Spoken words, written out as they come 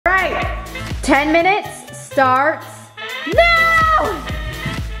10 minutes starts now!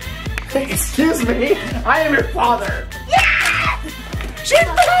 Excuse me, I am your father. Yes! She's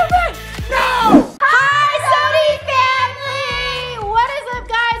moving! No! Hi, soty family! What is up,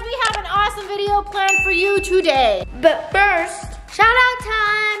 guys? We have an awesome video planned for you today. But first, shout out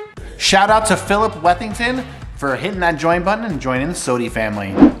time. Shout out to Philip Wethington for hitting that join button and joining the soty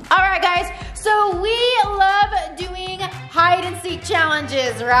family. All right, guys. So we love doing hide and seek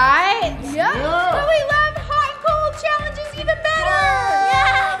challenges, right? Yeah. But we love hot and cold challenges even better.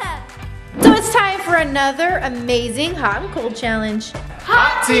 Yeah. So it's time for another amazing hot and cold challenge.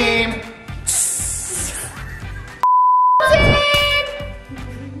 Hot team.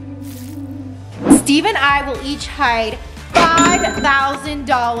 Steve and I will each hide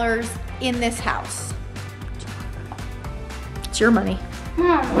 $5,000 in this house. It's your money.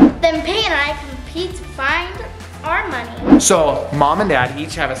 Then Payton and I compete to find our money. So mom and dad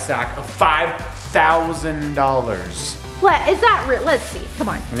each have a sack of $5,000. What is that? Let's see. Come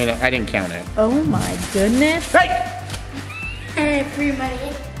on. I mean, I didn't count it. Oh my goodness. Hey! And free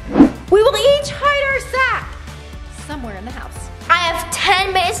money. We will each hide our sack somewhere in the house. I have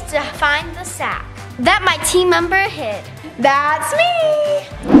 10 minutes to find the sack that my team member hid. That's me.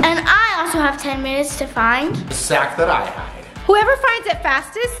 And I also have 10 minutes to find The sack that I hide. Whoever finds it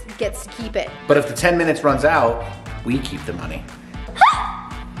fastest gets to keep it. But if the 10 minutes runs out, we keep the money.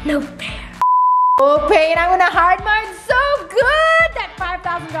 no fair. Oh, Payton, I want to hide mine so good. That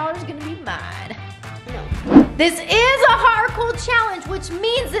 $5,000 is going to be mine. No. This is a hot or cold challenge, which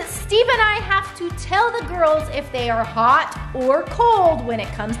means that Steve and I have to tell the girls if they are hot or cold when it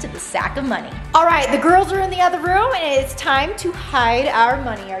comes to the sack of money. All right, the girls are in the other room and it's time to hide our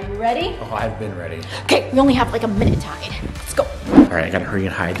money. Are you ready? Oh, I've been ready. Okay, we only have like a minute to hide. Let's go. All right, I gotta hurry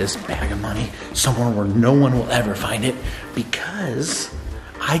and hide this bag of money somewhere where no one will ever find it because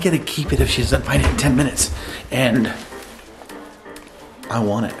I get to keep it if she doesn't find it in 10 minutes. And I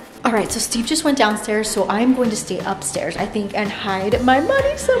want it. All right, so Steve just went downstairs, so I'm going to stay upstairs, I think, and hide my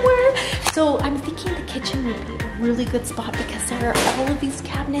money somewhere. So I'm thinking the kitchen would be a really good spot because there are all of these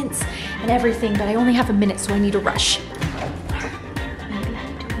cabinets and everything, but I only have a minute, so I need to rush. Maybe I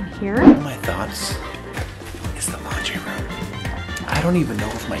can do it in here. One of my thoughts is the laundry room. I don't even know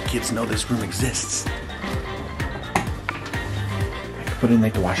if my kids know this room exists. I could put in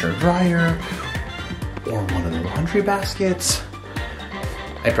like the washer and dryer or one of the laundry baskets.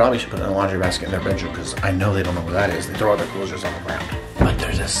 I probably should put it in a laundry basket in their bedroom because I know they don't know where that is. They throw all their clothes on the ground. But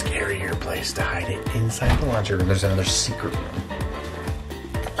there's a scarier place to hide it inside the laundry room. There's another secret room.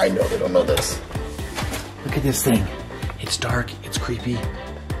 I know they don't know this. Look at this thing. It's dark, it's creepy.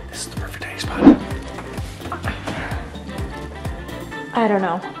 This is the perfect hiding spot. I don't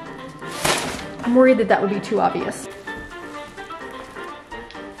know. I'm worried that that would be too obvious.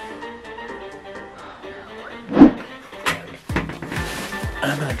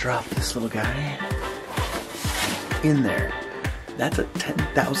 I'm gonna drop this little guy in there. That's a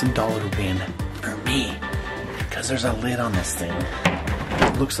 $10,000 win for me because there's a lid on this thing.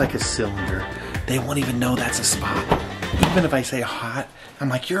 It looks like a cylinder. They won't even know that's a spot. Even if I say hot, I'm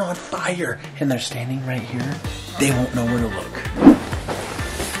like, you're on fire, and they're standing right here, they won't know where to look.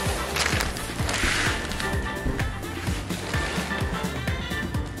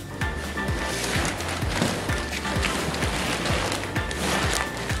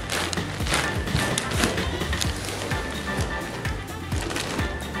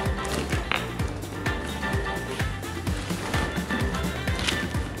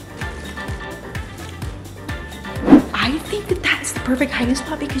 I think that that's the perfect hiding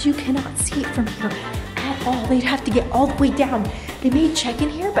spot because you cannot see it from here at all. They'd have to get all the way down. They may check in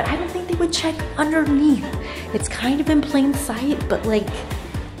here, but I don't think they would check underneath. It's kind of in plain sight, but like,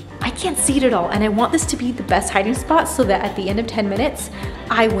 I can't see it at all. And I want this to be the best hiding spot so that at the end of 10 minutes,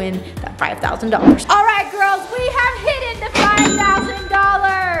 I win that $5,000. All right, girls, we have hidden the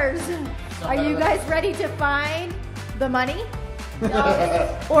 $5,000. Are you guys ready to find the money?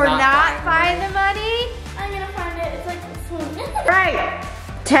 Or not find the money? I'm gonna find it. It's like this one. Right,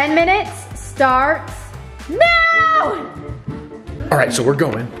 10 minutes starts now! All right, so we're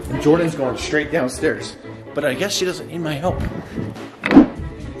going, and Jordan's going straight downstairs. But I guess she doesn't need my help.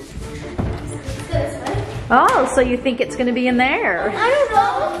 This way. Oh, so you think it's gonna be in there? I don't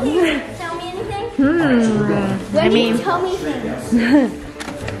know. Can you tell me anything? When I do mean, you tell me things?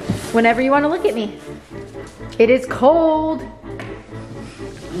 whenever you wanna look at me. It is cold.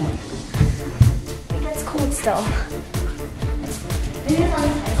 It's cold still.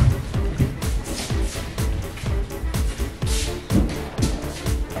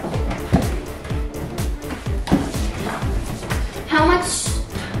 How much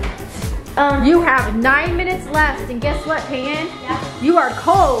You have 9 minutes left, and guess what, Payton? Yeah. You are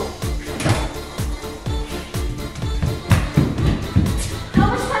cold. How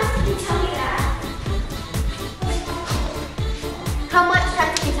much time did you tell me that? How much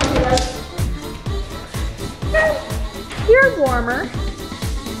time did you tell me that? You're warmer.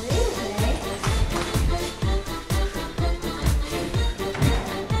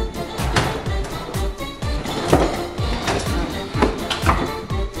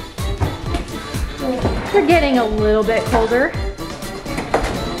 You're getting a little bit colder.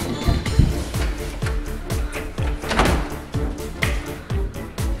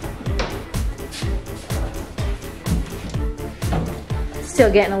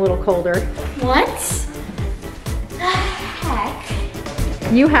 Still getting a little colder. What? The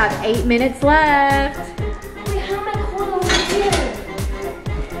heck? You have 8 minutes left. Wait, how am I cold over here?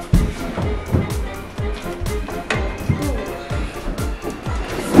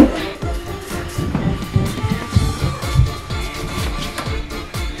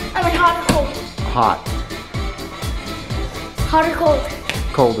 I mean, hot or cold? Hot. Hot or cold?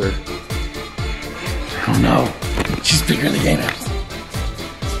 Colder. Oh no. She's figuring the game out.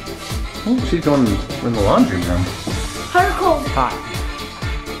 Oh, she's going in the laundry room. Hot or cold? Hot.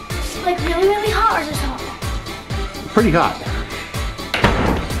 Like really, really hot or just hot? Pretty hot.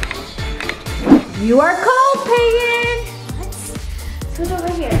 You are cold, Payton. Let's switch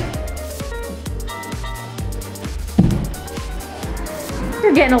over here.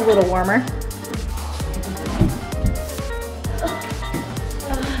 You're getting a little warmer.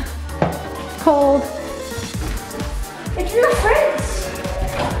 Cold. It's in the fridge.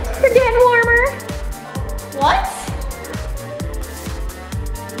 You're getting warmer. What?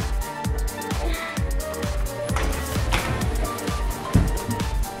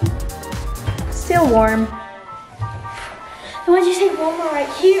 Still warm. Why did you say warmer right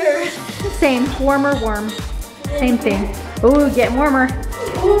here? Same, warmer, warm. Same thing. Ooh, getting warmer.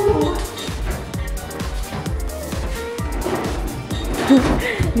 Ooh.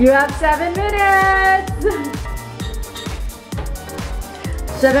 You have 7 minutes.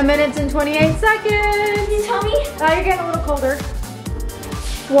 7 minutes and 28 seconds. Can you tell me? Oh, you're getting a little colder.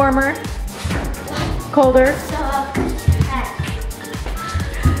 Warmer. Colder. The heck?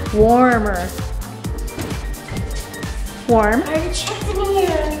 Warmer. Warm. I already checked in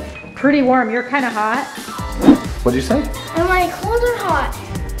here. Pretty warm. You're kind of hot. What'd you say? Am I cold or hot?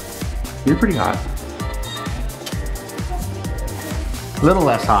 You're pretty hot. A little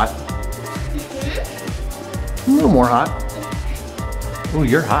less hot. A little more hot. Ooh,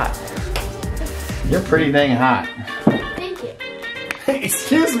 you're hot. You're pretty dang hot. Thank you.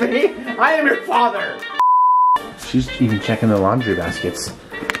 Excuse me, I am your father. She's even checking the laundry baskets.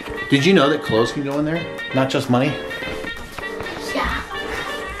 Did you know that clothes can go in there? Not just money? Yeah.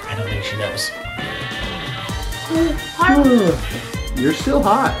 I don't think she knows. Hot. Ooh, you're still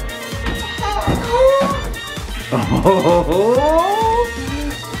hot. Oh,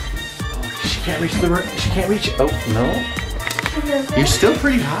 she can't reach the. She can't reach. Oh no. You're still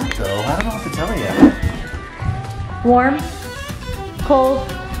pretty hot though. I don't know what to tell you. Warm. Cold.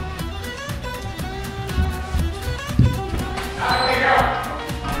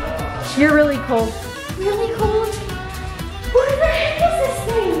 You're really cold. Really cold? What the heck is this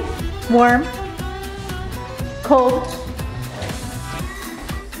thing? Warm. Cold.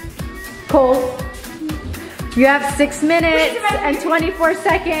 Cold. You have 6 minutes and 24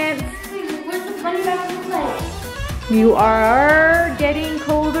 seconds. Wait, where's the funny bag on the plate? You are getting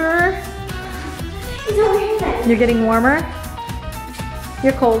colder. It's over here then. You're getting warmer.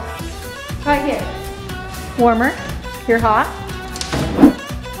 You're cold. Right here. Warmer. You're hot.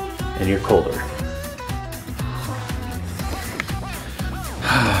 And you're colder.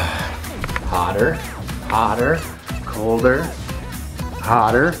 Hotter, hotter, colder,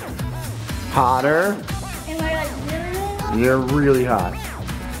 hotter, hotter. Am I like really hot? You're really hot.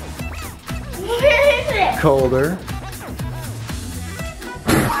 Where is it? Colder.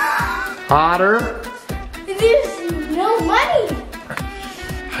 Hotter. There's no money.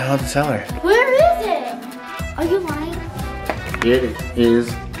 I don't know what to tell her. Where is it? Are you lying? It is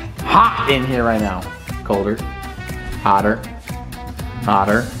hot in here right now. Colder, hotter,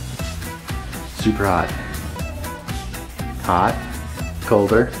 hotter, super hot. Hot,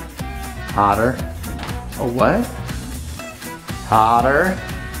 colder, hotter. Oh, what? Hotter.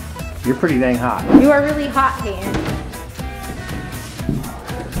 You're pretty dang hot. You are really hot, Payton.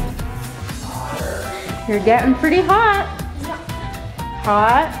 You're getting pretty hot.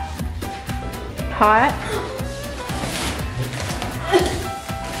 Hot. Hot.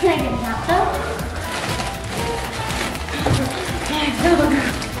 Can I get a nap though?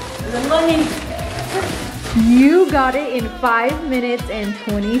 the money. You got it in 5 minutes and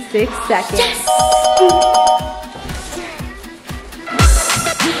 26 seconds. Yes!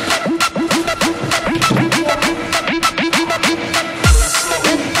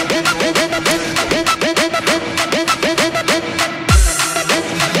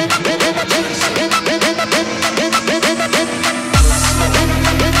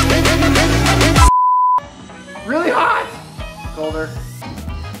 Really hot. Colder.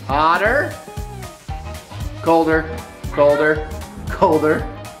 Hotter. Colder. Colder. Colder.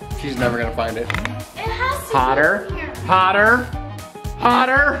 She's never gonna find it. It has to Hotter. be here. Hotter.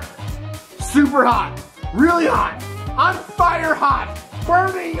 Hotter. Super hot. Really hot. On fire hot.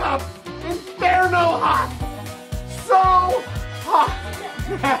 Burning up. Inferno hot. So hot.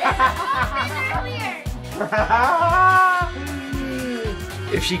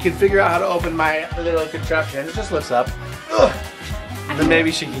 If she can figure out how to open my little contraption, it just lifts up. Ugh. Then maybe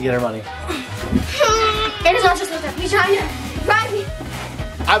she can get her money. It is not just lift up. He's trying to grab me.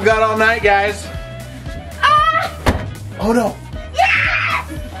 I've got all night, guys. Ah! Oh no. Yes!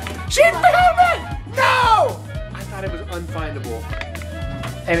 She found it! No! I thought it was unfindable.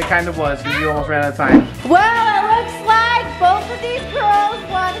 And it kind of was, because you almost ran out of time. Well, it looks like both of these girls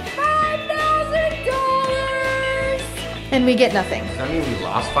won $5,000. And we get nothing. Does that mean we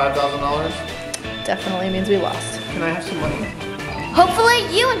lost $5,000? Definitely means we lost. Can I have some money? Hopefully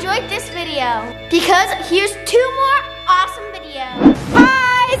you enjoyed this video, because here's 2 more awesome videos.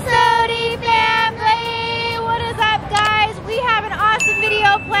 Hi, Soty family! What is up, guys? We have an awesome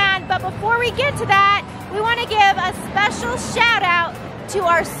video planned, but before we get to that, we want to give a special shout out to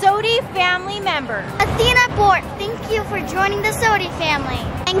our Soty family member. Athena Bort, thank you for joining the Soty family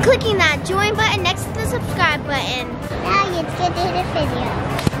and clicking that join button next to the subscribe button. Now you get to hit a video.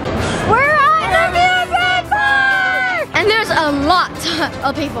 We're on the music bar! And there's a lot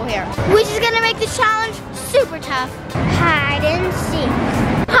of people here, which is gonna make the challenge super tough. Hide and seek.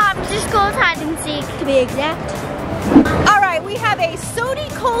 Hopsicles hide and seek, to be exact. All right, we have a Soty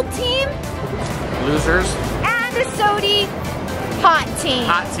cold team Losers. and a Soty hot team.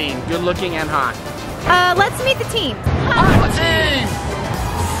 Hot team. Good looking and hot. Let's meet the team. Hot team!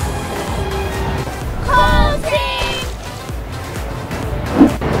 Cold team!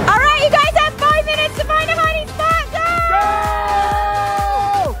 All right, you guys have 5 minutes to find a hiding spot. Go!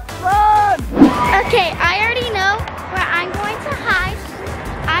 Go! Run! Okay, I already know where I'm going to hide.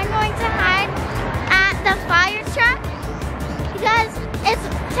 I'm going to hide at the fire truck because it's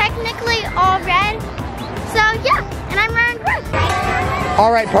technically all red. So yeah, and I'm wearing red.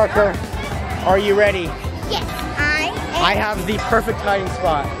 All right, Parker, are you ready? Yes, I have the perfect hiding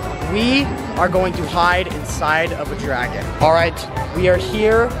spot. We are going to hide inside of a dragon. All right, we are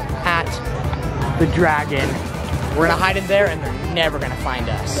here at the dragon. We're gonna hide in there and they're never gonna find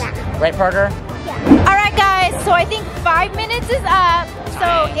us. Yeah. Right, Parker? All right, guys, so I think 5 minutes is up.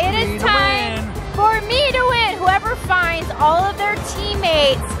 So it is time for me to win. Whoever finds all of their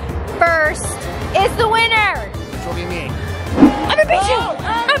teammates first is the winner. Which will be me. I'm gonna beat you.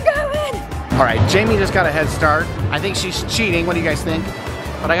 I'm gonna win. All right, Jamie just got a head start. I think she's cheating. What do you guys think?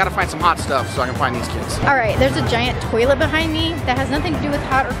 But I gotta find some hot stuff so I can find these kids. All right, there's a giant toilet behind me that has nothing to do with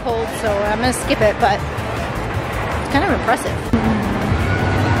hot or cold, so I'm gonna skip it, but it's kind of impressive.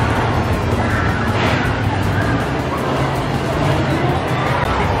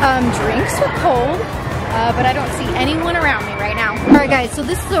 Drinks are cold, but I don't see anyone around me right now. All right, guys, so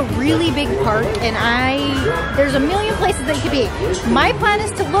this is a really big park, and there's a million places that you could be. My plan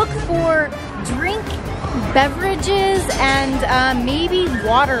is to look for drink beverages and maybe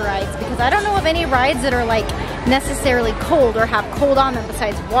water rides, because I don't know of any rides that are like necessarily cold or have cold on them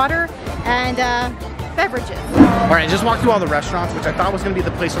besides water and beverages. All right, I just walked through all the restaurants, which I thought was gonna be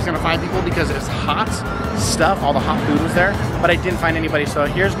the place I was gonna find people because it was hot stuff, all the hot food was there, but I didn't find anybody, so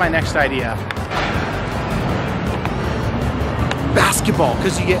here's my next idea. Basketball,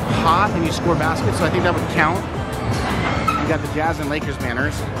 because you get hot and you score baskets, so I think that would count. You got the Jazz and Lakers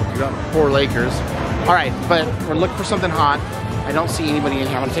banners. You got 4 Lakers. All right, but we're looking for something hot. I don't see anybody in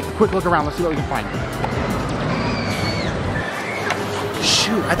here. I'm gonna take a quick look around. Let's see what we can find.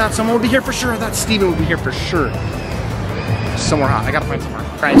 Shoot, I thought someone would be here for sure. I thought Steven would be here for sure. Somewhere hot. I gotta find somewhere.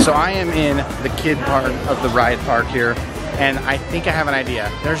 All right, so I am in the kid part of the ride park here, and I think I have an idea.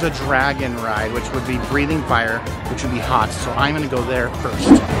 There's a dragon ride, which would be breathing fire, which would be hot. So I'm gonna go there first.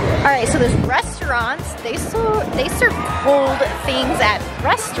 All right, so there's restaurants. They serve cold things at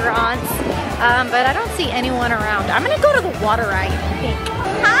restaurants, but I don't see anyone around. I'm gonna go to the water ride, I think.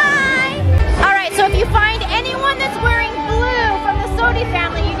 Hi! All right, so if you find anyone that's wearing blue from the Soty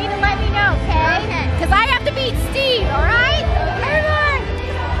family, you need to let me know, okay? Because I have to beat Steve, all right? Everyone,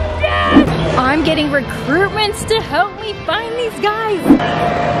 I'm getting recruitments to help me find these guys.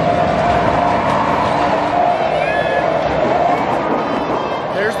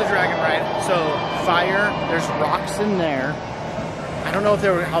 There's the dragon ride. So fire, there's rocks in there. I don't know if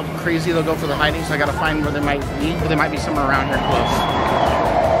they're how crazy they'll go for the hiding, so I gotta find where they might be, but they might be somewhere around here close.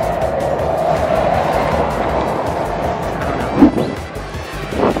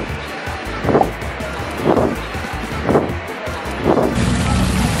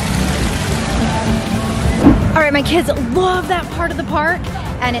 All right, my kids love that part of the park,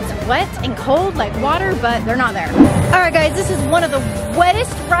 and it's wet and cold like water, but they're not there. All right, guys, this is one of the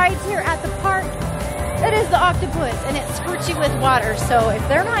wettest rides here at the park. It is the octopus, and it squirts you with water. So if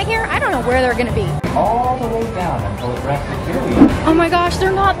they're not here, I don't know where they're gonna be. All the way down until it rests securely. Oh my gosh,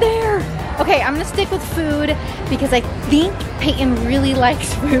 they're not there. Okay, I'm gonna stick with food because I think Payton really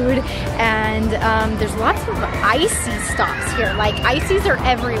likes food, and there's lots of icy stops here. Like ices are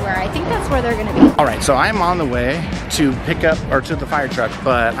everywhere. I think that's where they're gonna be. All right, so I'm on the way to pick up, or to the fire truck,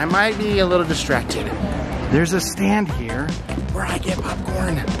 but I might be a little distracted. There's a stand here where I get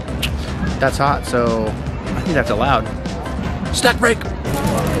popcorn. That's hot, so I think that's allowed. Stack break.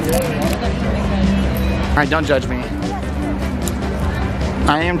 All right, don't judge me.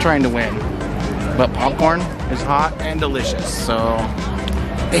 I am trying to win, but popcorn is hot and delicious, so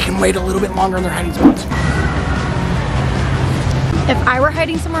they can wait a little bit longer in their hiding spots. If I were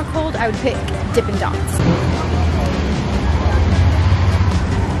hiding somewhere cold, I would pick Dippin' Dots.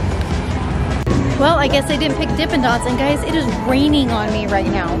 Well, I guess I didn't pick Dippin' Dots, and guys, it is raining on me right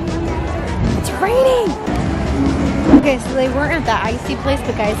now. It's raining! Okay, so they weren't at that icy place,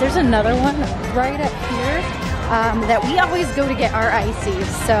 but guys, there's another one right up here that we always go to get our ices.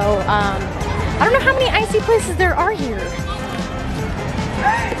 So, I don't know how many icy places there are here.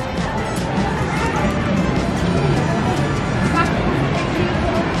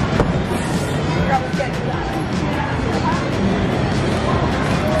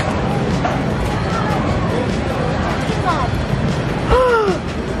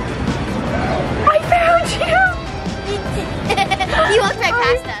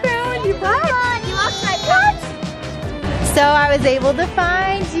 So I was able to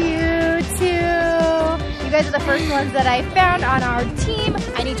find you too. You guys are the first ones that I found on our team.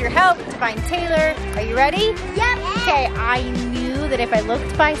 I need your help to find Taylor. Are you ready? Yep. Okay, I knew that if I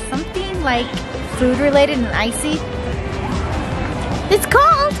looked by something like food related and icy, it's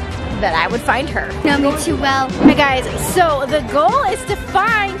cold, that I would find her. Know me too well. Hey guys, so the goal is to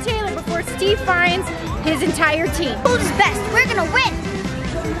find Taylor before Steve finds his entire team. Who's best? We're gonna win.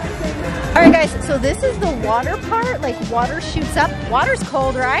 All right guys, so this is the water part, like water shoots up. Water's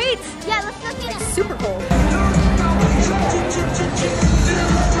cold, right? Yeah, let's go see it. Super cold.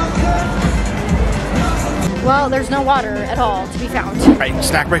 Well, there's no water at all to be found. All right,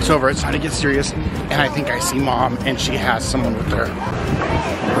 snack break's over. It's time to get serious. And I think I see Mom, and she has someone with her.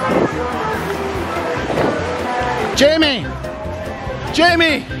 Jamie!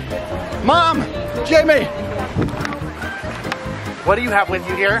 Jamie! Mom! Jamie! What do you have with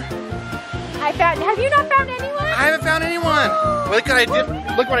you here? I found, have you not found anyone? I haven't found anyone. Look what I did.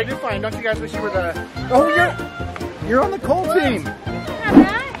 Look what I did find. Don't you guys wish you were the? Oh, you're on the cold team.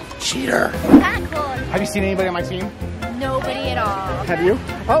 That? Cheater. That cold. Have you seen anybody on my team? Nobody at all. Have you?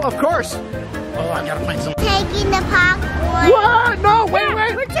 Oh, of course. Oh, I gotta find some. Taking the popcorn. What? No, wait,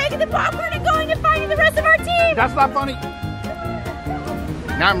 wait. We're taking the popcorn and going and finding the rest of our team. That's not funny.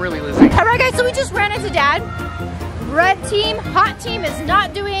 Now I'm really losing. All right, guys. So we just ran into Dad. Red team, hot team is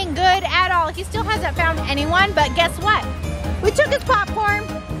not doing good at all. He still hasn't found anyone, but guess what? We took his popcorn,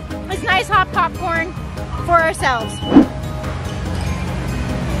 his nice hot popcorn, for ourselves.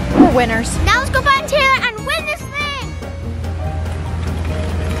 We're winners. Now let's go find Taylor and win this thing.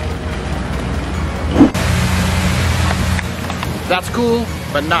 That's cool,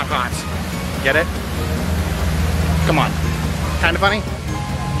 but not hot. Get it? Come on. Kind of funny?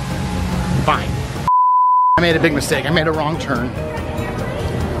 Fine. I made a big mistake. I made a wrong turn.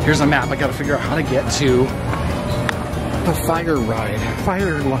 Here's a map. I gotta figure out how to get to the fire ride.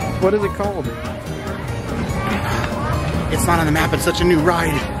 What is it called? It's not on the map. It's such a new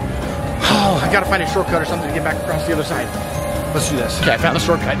ride. Oh, I gotta find a shortcut or something to get back across the other side. Let's do this. Okay, I found the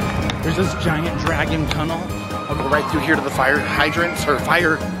shortcut. There's this giant dragon tunnel. I'll go right through here to the fire hydrants, or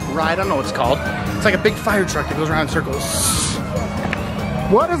fire ride. I don't know what it's called. It's like a big fire truck that goes around in circles.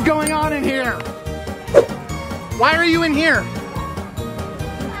 What is going on in here? Why are you in here?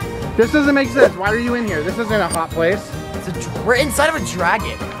 This doesn't make sense. Why are you in here? This isn't a hot place. We're inside of a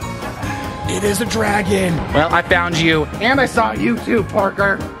dragon. It is a dragon. Well, I found you. And I saw you too,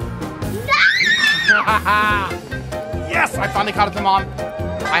 Parker. No! Yes, I finally caught up to Mom.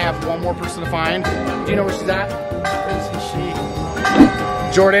 I have one more person to find. Do you know where she's at? Where is she?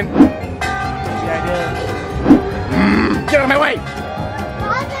 Jordyn? Yeah, I do. Get out of my way!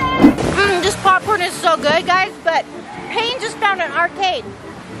 This popcorn is so good, guys, but Payne just found an arcade.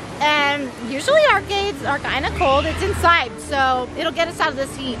 And usually arcades are kind of cold. It's inside, so it'll get us out of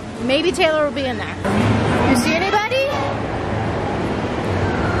this heat. Maybe Taylor will be in there. You see anybody?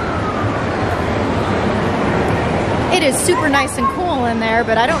 It is super nice and cool in there,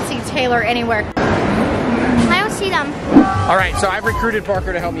 but I don't see Taylor anywhere. I don't see them. All right, so I've recruited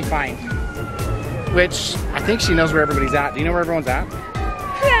Parker to help me find, which I think she knows where everybody's at. Do you know where everyone's at?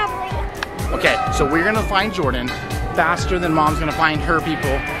 Probably. Okay, so we're gonna find Jordyn faster than Mom's gonna find her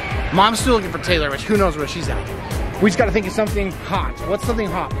people. Mom's still looking for Taylor, which who knows where she's at. We just gotta think of something hot. What's something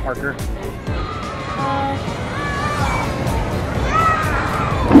hot, Parker?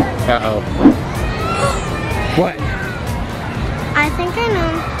 Uh-oh. What? I think I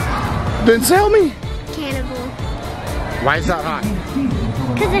know. Then tell me. Cannibal. Why is that hot?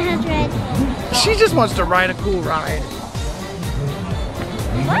 Because it has red. She just wants to ride a cool ride.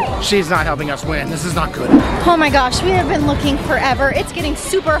 What? She's not helping us win. This is not good. Oh my gosh, we have been looking forever. It's getting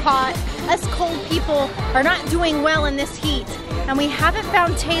super hot. Us cold people are not doing well in this heat. And we haven't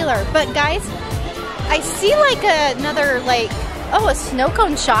found Taylor. But guys, I see like another a snow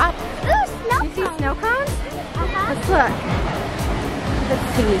cone shop. Ooh, snow You see cone. snow cones? Uh-huh. Let's look. Let's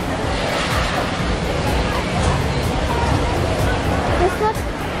see. Let's look.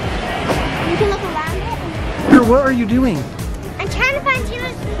 You can look around it. Girl, what are you doing? I'm trying to find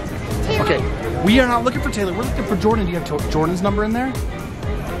Taylor. Okay, we are not looking for Taylor. We're looking for Jordyn. Do you have Jordyn's number in there?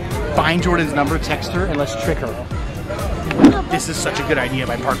 Find Jordyn's number, text her, and let's trick her. This is such a good idea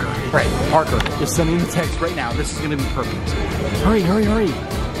by Parker. Right, Parker is sending the text right now. This is gonna be perfect. Hurry, hurry, hurry.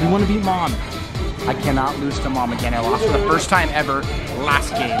 We wanna beat Mom. I cannot lose to Mom again. I lost for the first time ever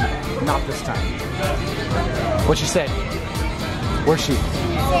last game. Not this time. What she said? Where's she?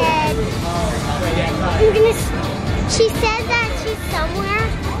 She said that she's somewhere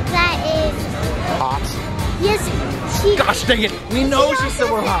that is Hot. yes. She. Gosh dang it! We know she's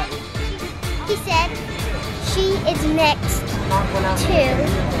somewhere hot. He said she is next to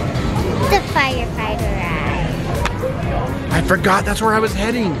the firefighter ride. I forgot that's where I was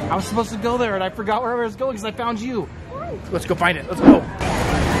heading. I was supposed to go there and I forgot where I was going because I found you. Let's go find it. Let's go.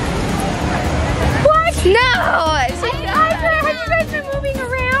 What? No! Have you guys been moving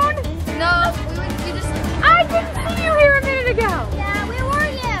around? No, we just. I didn't see you here a minute ago. Yeah, where were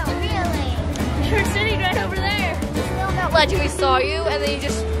you? Really? You're sitting right over there. That ledge, we saw you, and then you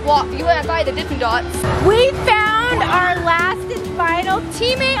just walked. You went by the Dippin' Dots. We found our last and final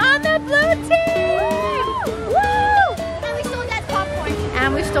teammate on the blue team! Woo! And we stole Dad's popcorn.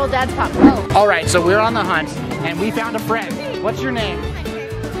 And we stole Dad's popcorn. All right, so we're on the hunt and we found a friend. What's your name?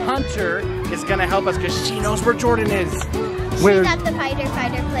 Hunter is gonna help us because she knows where Jordyn is. Where? She's at the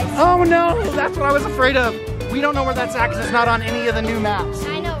firefighter place. Oh no, that's what I was afraid of. We don't know where that's at because it's not on any of the new maps.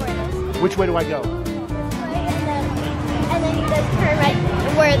 I know where it is. Which way do I go? And then you guys turn right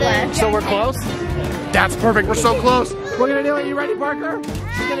where the. So we're close? That's perfect, we're so close. We're gonna do it, you ready, Parker?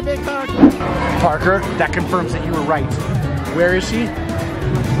 She's gonna big hug. Parker, that confirms that you were right. Where is she?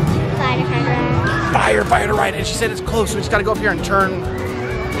 Firefighter. Firefighter right, and she said it's close, so we just gotta go up here and turn.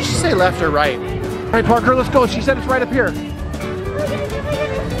 Did she say left or right? All right, Parker, let's go. She said it's right up here.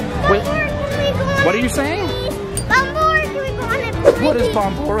 Wait, what are you saying? Bombora, can we go on it? What is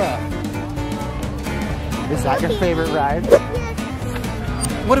Bombora? Is that your favorite ride? Yes.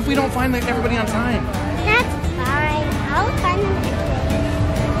 What if we don't find everybody on time? That's fine. I'll find them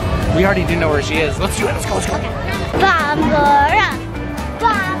anyway. We already do know where she is. Let's do it. Let's go. Let's go. Bombora.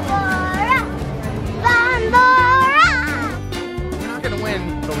 Bombora. Bombora. We're not gonna win,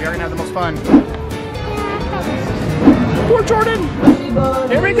 but we are gonna have the most fun. Poor Jordyn.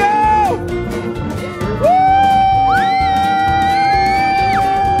 Here we go.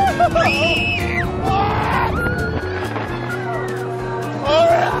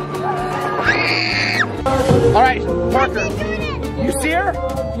 All right, Parker. You see her?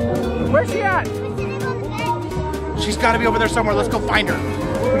 Where's she at? She's got to be over there somewhere. Let's go find her.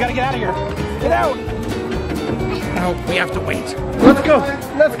 We got to get out of here. Get out. No, we have to wait. Let's go.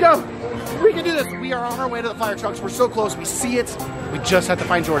 Let's go. We can do this. We are on our way to the fire trucks. We're so close. We see it. We just have to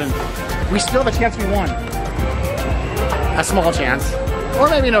find Jordyn. We still have a chance we won. A small chance. Or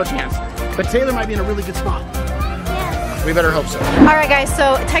maybe no chance. But Taylor might be in a really good spot. We better hope so. All right, guys,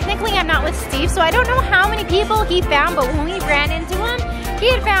 so technically I'm not with Steve, so I don't know how many people he found, but when we ran into him, he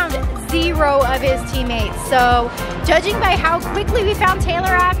had found 0 of his teammates. So, judging by how quickly we found Taylor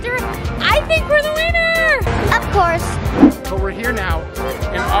after, I think we're the winner! Of course. But we're here now,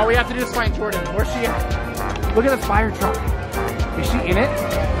 and all we have to do is find Jordyn. Where's she at? Look at this fire truck. Is she in it?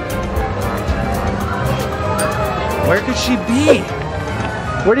 Where could she be?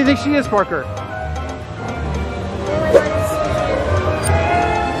 Where do you think she is, Parker?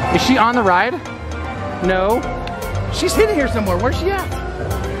 Is she on the ride? No. She's hidden here somewhere. Where's she at?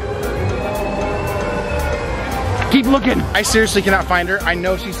 Keep looking. I seriously cannot find her. I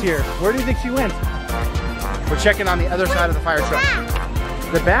know she's here. Where do you think she went? We're checking on the other side of the fire truck.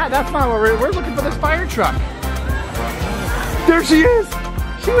 The bat? That's not where we're looking for this fire truck. There she is.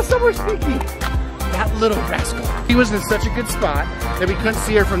 She was somewhere sneaky. That little rascal. She was in such a good spot that we couldn't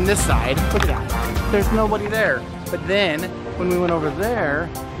see her from this side. Look at that. There's nobody there. But then, when we went over there,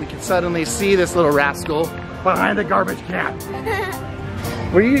 we could suddenly see this little rascal behind the garbage can.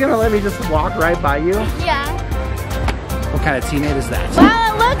 Were you gonna let me just walk right by you? Yeah. What kind of teammate is that?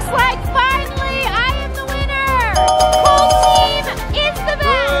 Well, it looks like finally I am the winner! Cold team is the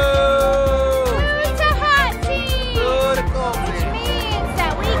best! Blue to hot team! Which means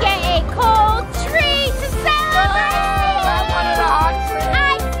that we get a cold treat to celebrate! I wanted a hot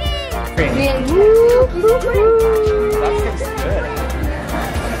treat! I see! That tastes good.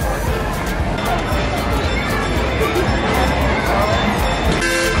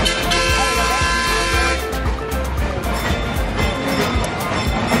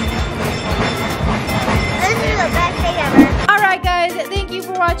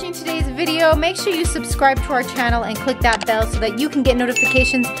 Watching today's video, make sure you subscribe to our channel and click that bell so that you can get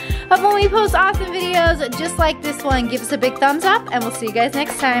notifications of when we post awesome videos just like this one. Give us a big thumbs up and we'll see you guys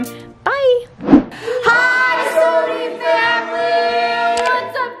next time. Bye! Hi, Soty family!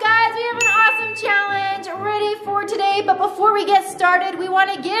 What's up, guys? We have an awesome challenge ready for today, but before we get started, we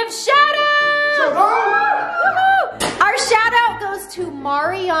want to give shout-outs! Our shout-out goes to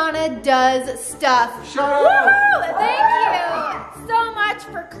Mariana Does Stuff. Shout-out! Thank you so much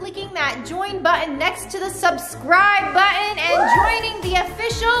for clicking that join button next to the subscribe button and joining the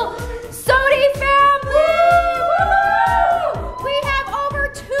official Soty family! Woo-hoo! We have over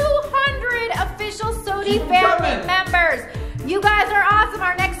 200 official Soty family members. You guys are awesome.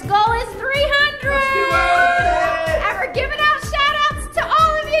 Our next goal is 300. Let's do it! And we're giving out shout-outs to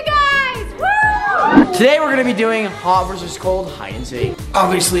all of you guys. Woo! Today we're gonna be doing hot versus cold hide and seek.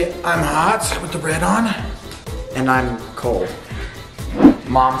 Obviously, I'm hot with the bread on. And I'm cold.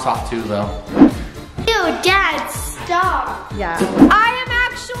 Mom's hot too though. Ew, Dad, stop. Yeah. I am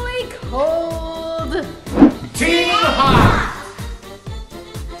actually cold. Team hot!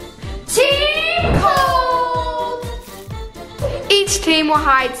 Team cold! Each team will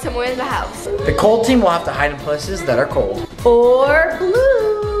hide somewhere in the house. The cold team will have to hide in places that are cold. Or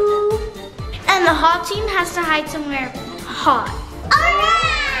blue. And the hot team has to hide somewhere hot.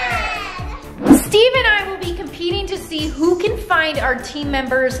 Steve and I will be competing to see who can find our team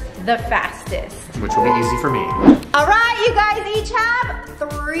members the fastest. Which will be easy for me. All right, you guys each have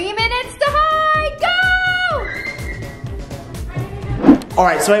 3 minutes to hide. Go! All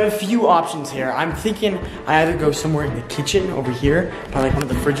right, so I have a few options here. I'm thinking I either go somewhere in the kitchen over here, by like one of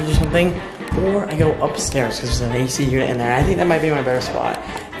the fridges or something, or I go upstairs because there's an AC unit in there. I think that might be my better spot.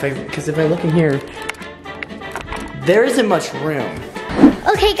 Because if I look in here, there isn't much room.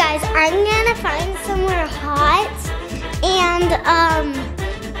 Okay, guys, I'm gonna find somewhere hot, and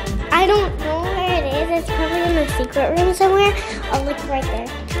I don't know where it is. It's probably in the secret room somewhere. I'll look right there.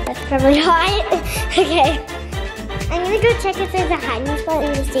 That's probably hot. Okay, I'm gonna go check if there's a hiding spot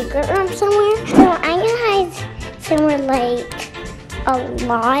in the secret room somewhere. So I'm gonna hide somewhere like a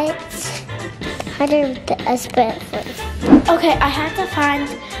lot. How do I split it first? Okay, I have to find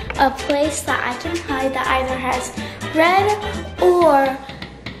a place that I can hide that either has red or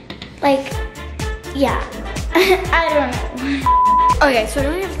like, yeah, I don't know. Okay, so I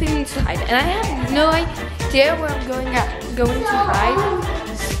only have 3 minutes to hide, and I have no idea where I'm going to hide.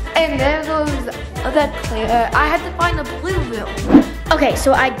 And there goes that player. I had to find a blue room. Okay,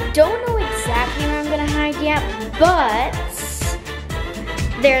 so I don't know exactly where I'm gonna hide yet, but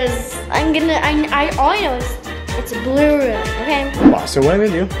there's, all I know is it's a blue room, okay? Well, so what I'm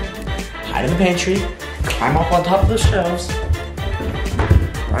gonna do, hide in the pantry, climb up on top of the shelves,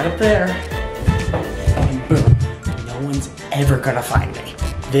 right up there, and boom. No one's ever gonna find me.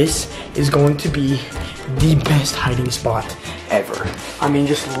 This is going to be the best hiding spot ever. I mean,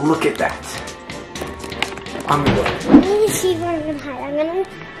 just look at that. I'm good. Let me see where I'm gonna hide. I'm gonna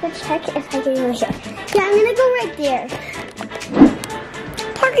go check if I can go here. Yeah, I'm gonna go right there.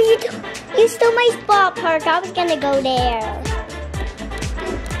 Parker, you stole my spot, Parker. I was gonna go there.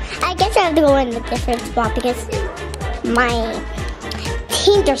 I guess decided to go in a different spot because my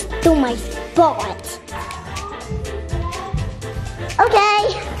team just stole my spot.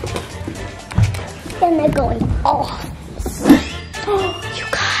 Okay. Then they're going off. You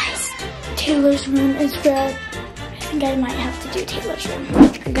guys, Taylor's room is red. I think I might have to do Taylor's room.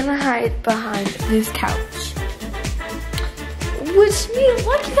 I'm gonna hide behind this couch. Wish me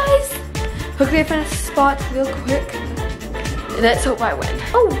luck, guys. Okay, I found a spot real quick. Let's hope I win.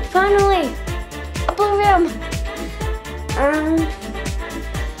 Oh, finally, a blue room.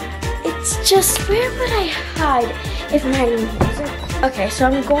 It's just, where would I hide if I'm hiding in here? Okay, so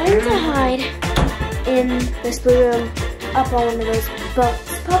I'm going to hide in this blue room up on one of those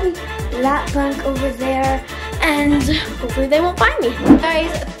bunks. Probably that bunk over there, and hopefully they won't find me.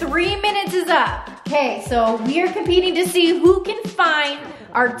 Guys, 3 minutes is up. Okay, so we are competing to see who can find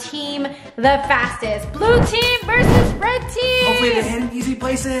our team the fastest. Blue team versus red team. Hopefully they hit easy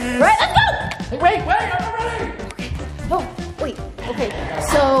places. Right, let's go. Hey, wait, I'm not ready. Oh, wait, okay,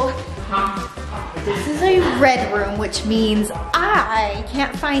 so this is a red room, which means I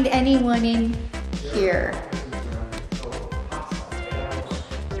can't find anyone in here.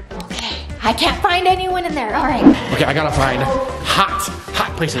 Okay, I can't find anyone in there, all right. Okay, I gotta find hot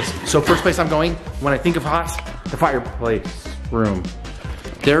places. So first place I'm going, when I think of hot, the fireplace room.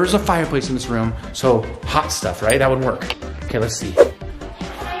 There's a fireplace in this room, so hot stuff, right? That would work. Okay, let's see.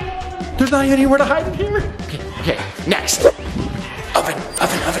 There's not even anywhere to hide in here. Okay, next. Oven.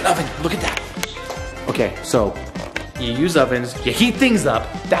 Look at that. Okay, so you use ovens, you heat things up.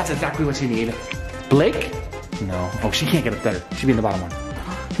 That's exactly what you need. Blake? No. Oh, she can't get up there. She'd be in the bottom one.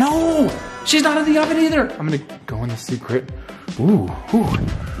 No, she's not in the oven either. I'm gonna go in the secret. Ooh.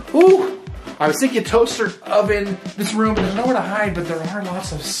 I was thinking toaster, oven, this room, but there's nowhere to hide, but there are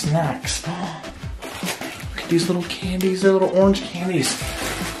lots of snacks. Look at these little candies, they're little orange candies.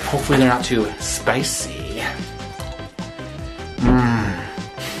 Hopefully they're not too spicy.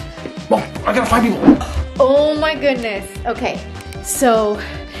 Oh, I gotta find people. Oh my goodness. Okay, so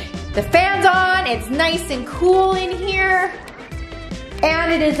the fan's on, it's nice and cool in here,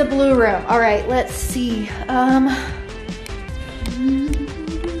 and it is a blue room. All right, let's see.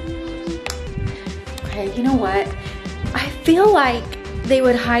 Okay, you know what? I feel like they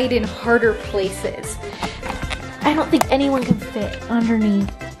would hide in harder places. I don't think anyone can fit underneath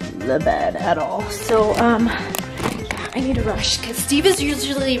the bed at all. So, yeah, I need to rush because Steve is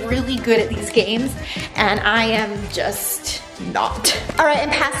usually really good at these games and I am just not. All right, I'm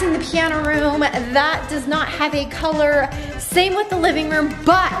passing the piano room. That does not have a color. Same with the living room,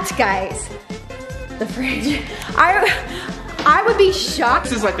 but guys, the fridge. I would be shocked.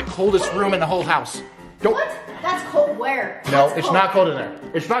 This is like the coldest room in the whole house. Don't. What? That's cold where? No, it's not cold in there.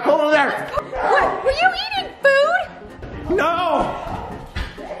 It's not cold in there. What? Were you eating food? No.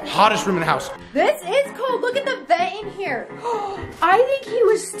 Hottest room in the house. This is cold. Look at the vent in here. I think he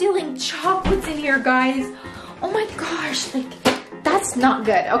was stealing chocolates in here, guys. Oh my gosh, like, that's not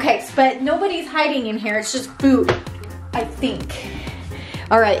good. Okay, but nobody's hiding in here. It's just food, I think.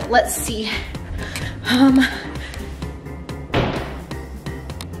 All right, let's see.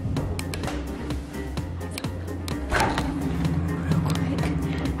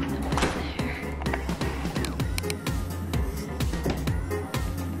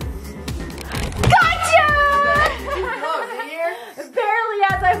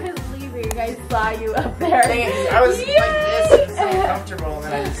 I saw you up there. I was like this and so comfortable and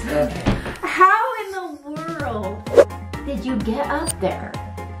then I just How in the world did you get up there?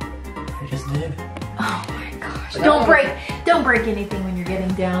 I just did. Oh my gosh. Don't break anything when you're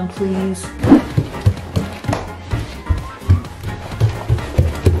getting down, please.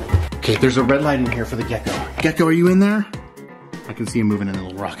 Okay, there's a red light in here for the gecko. Gecko, are you in there? I can see him moving in a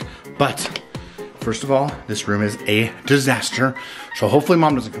little rock. But first of all, this room is a disaster. So hopefully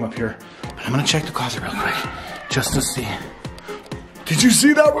mom doesn't come up here. But I'm gonna check the closet real quick just to see. Did you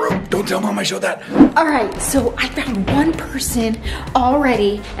see that room? Don't tell mom I showed that. All right, so I found one person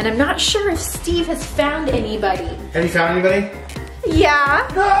already, and I'm not sure if Steve has found anybody. Have you found anybody? Yeah.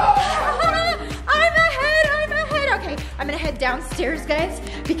 No! I'm ahead. Okay, I'm gonna head downstairs, guys,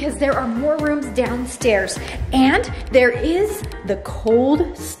 because there are more rooms downstairs, and there is the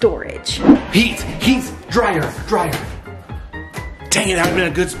cold storage. Heat, dryer. Dang it, that would've been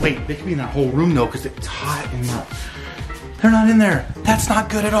a good, wait, they could be in that whole room though, because it's hot in there. They're not in there. That's not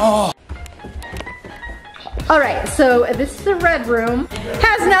good at all. All right, so this is the red room.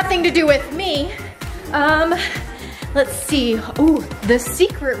 Has nothing to do with me. Let's see. Ooh, the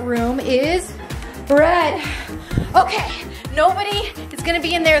secret room is red. Okay, nobody is gonna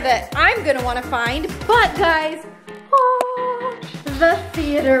be in there that I'm gonna wanna find, but guys, oh, the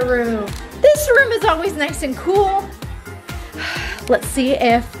theater room. This room is always nice and cool. Let's see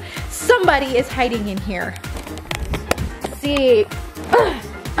if somebody is hiding in here. Let's see.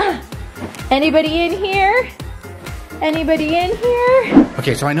 Anybody in here? Anybody in here?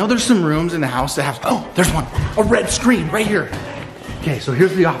 Okay, so I know there's some rooms in the house that have, oh, there's one. A red screen right here. Okay, so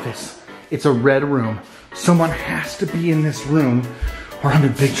here's the office. It's a red room. Someone has to be in this room or I'm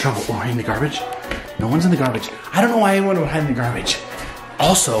in big trouble. Oh, in the garbage? No one's in the garbage. I don't know why anyone would hide in the garbage.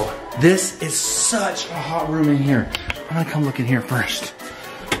 Also, this is such a hot room in here. I'm gonna come look in here first.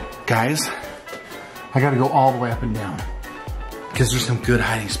 Guys, I gotta go all the way up and down because there's some good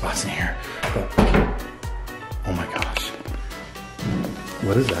hiding spots in here. But, oh my gosh.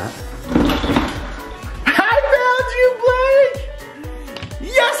 What is that? I found you,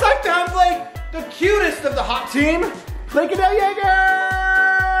 Blake! Yes, I found Blake! The cutest of the hot team! Blake and Yeager!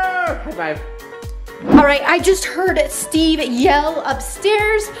 High five. All right, I just heard Steve yell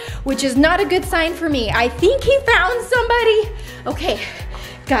upstairs, which is not a good sign for me. I think he found somebody. Okay,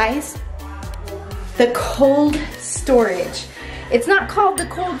 guys, the cold storage. It's not called the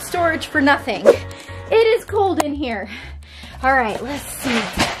cold storage for nothing. It is cold in here. All right, let's see.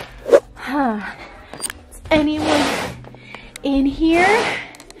 Is anyone in here?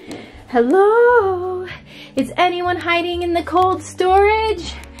 Hello? Is anyone hiding in the cold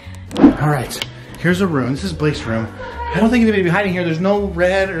storage? All right, here's a room. This is Blake's room. I don't think anybody be hiding here. There's no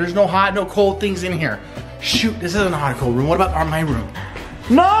red, or there's no hot, no cold things in here. Shoot, this isn't a hot or cold room. What about my room?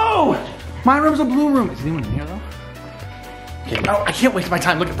 No! My room's a blue room. Is anyone in here though? Okay, no, I can't waste my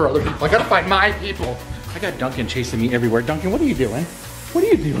time looking for other people. I gotta find my people. I got Duncan chasing me everywhere. Duncan, what are you doing? What are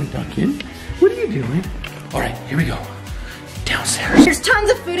you doing, Duncan? What are you doing? All right, here we go. Downstairs. There's tons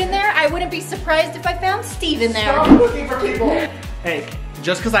of food in there. I wouldn't be surprised if I found Steve in there. Stop looking for people. Hey,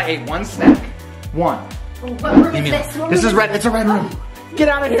 just because I ate one snack, one. What room is this? This is red. It's a red room. Get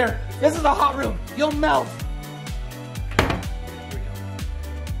out of here. This is a hot room. You'll melt. Here we go.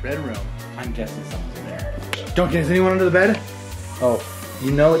 Red room. I'm guessing someone's in there. Duncan, is anyone under the bed? Oh,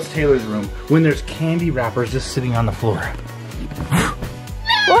 you know it's Taylor's room when there's candy wrappers just sitting on the floor.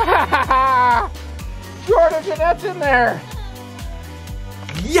 Jordyn, Jeanette's in there.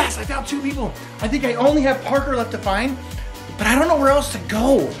 Yes, I found 2 people. I think I only have Parker left to find, but I don't know where else to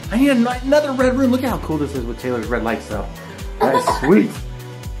go. I need another red room. Look at how cool this is with Taylor's red lights though. That is sweet.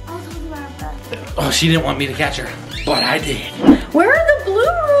 Oh, she didn't want me to catch her, but I did. Where are the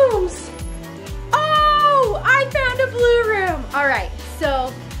blue rooms? Oh, I found a blue room. All right,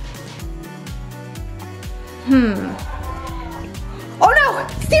 so, Oh no,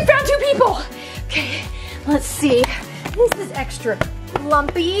 Steve found 2 people. Okay, let's see. This is extra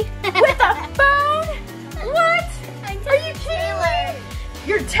lumpy with a phone. What? Are you kidding me?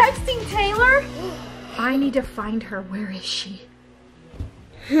 You're texting Taylor? I need to find her. Where is she?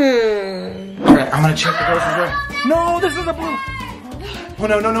 All right, I'm gonna check the grocery store. No, this is a blue.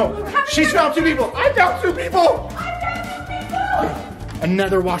 Oh no. She's found 2 people. I found 2 people.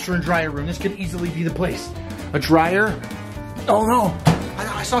 Another washer and dryer room. This could easily be the place. A dryer? Oh no.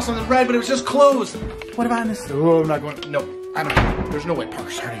 I saw something red, but it was just clothes. What about in this? Oh, I'm not going. No, I don't know. There's no way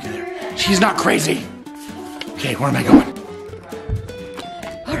Parker's hiding in there. She's not crazy. Okay, where am I going?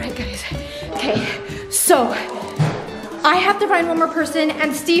 All right, guys. Okay, so I have to find one more person,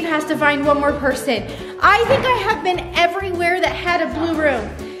 and Steve has to find one more person. I think I have been everywhere that had a blue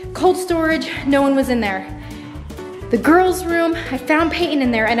room. Cold storage, no one was in there. The girls' room, I found Payton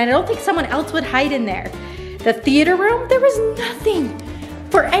in there, and I don't think someone else would hide in there. The theater room, there was nothing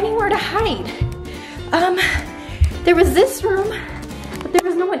for anywhere to hide. There was this room, but there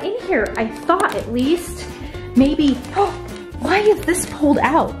was no one in here, I thought at least. Maybe, oh, why is this pulled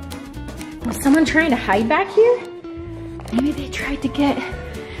out? Was someone trying to hide back here? Maybe they tried to get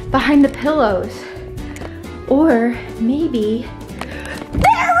behind the pillows. Or maybe,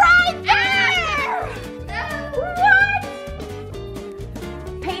 they're right there! What?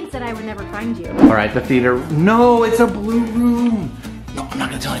 Payton said I would never find you. All right, the theater. No, it's a blue room. No, I'm not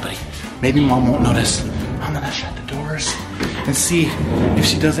gonna tell anybody. Maybe Mom won't notice. I'm gonna shut the doors and see if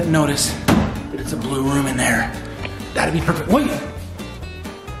she doesn't notice that it's a blue room in there. That'd be perfect. Wait,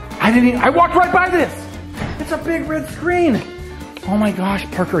 I walked right by this. It's a big red screen. Oh my gosh,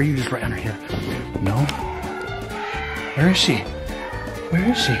 Parker, are you just right under here? No. Where is she? Where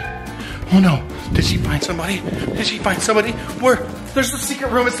is she? Oh no, did she find somebody? Did she find somebody? Where? There's the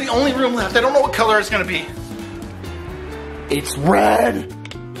secret room. It's the only room left. I don't know what color it's gonna be. It's red.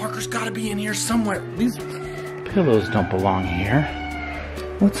 Parker's gotta be in here somewhere. These pillows don't belong here.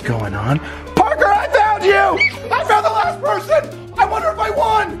 What's going on? Parker, I found you! I found the last person! I wonder if I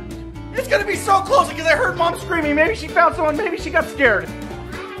won! It's gonna be so close because I heard Mom screaming. Maybe she found someone, maybe she got scared.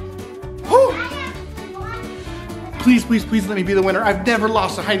 Whew. Please, please, please let me be the winner. I've never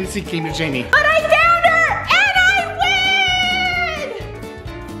lost a hide and seek game to Jamie. But I found her and I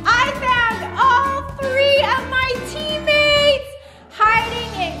win! I found all 3 of my teammates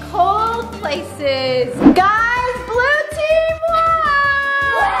hiding in cold places. Guys, blue team won!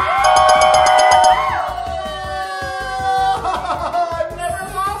 I've never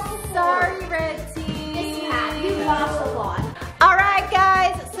lost before. Sorry, red team. You lost a lot. All right,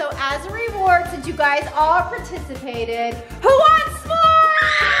 guys. So as a reward, since you guys all participated, who wants more?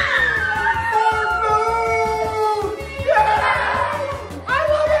 More food! Yeah! I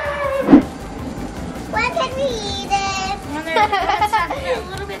love it! When can we eat it? A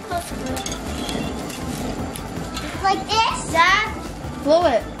little bit closer. Like this? Dad, blow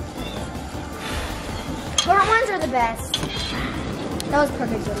it. Short ones are the best. That was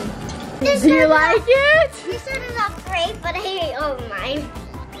perfect, Jody. This Do you started like off- it? This started off great, but I hate all mine.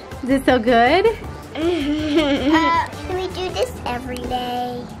 Is it so good? Can we do this every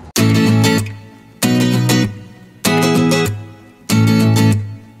day?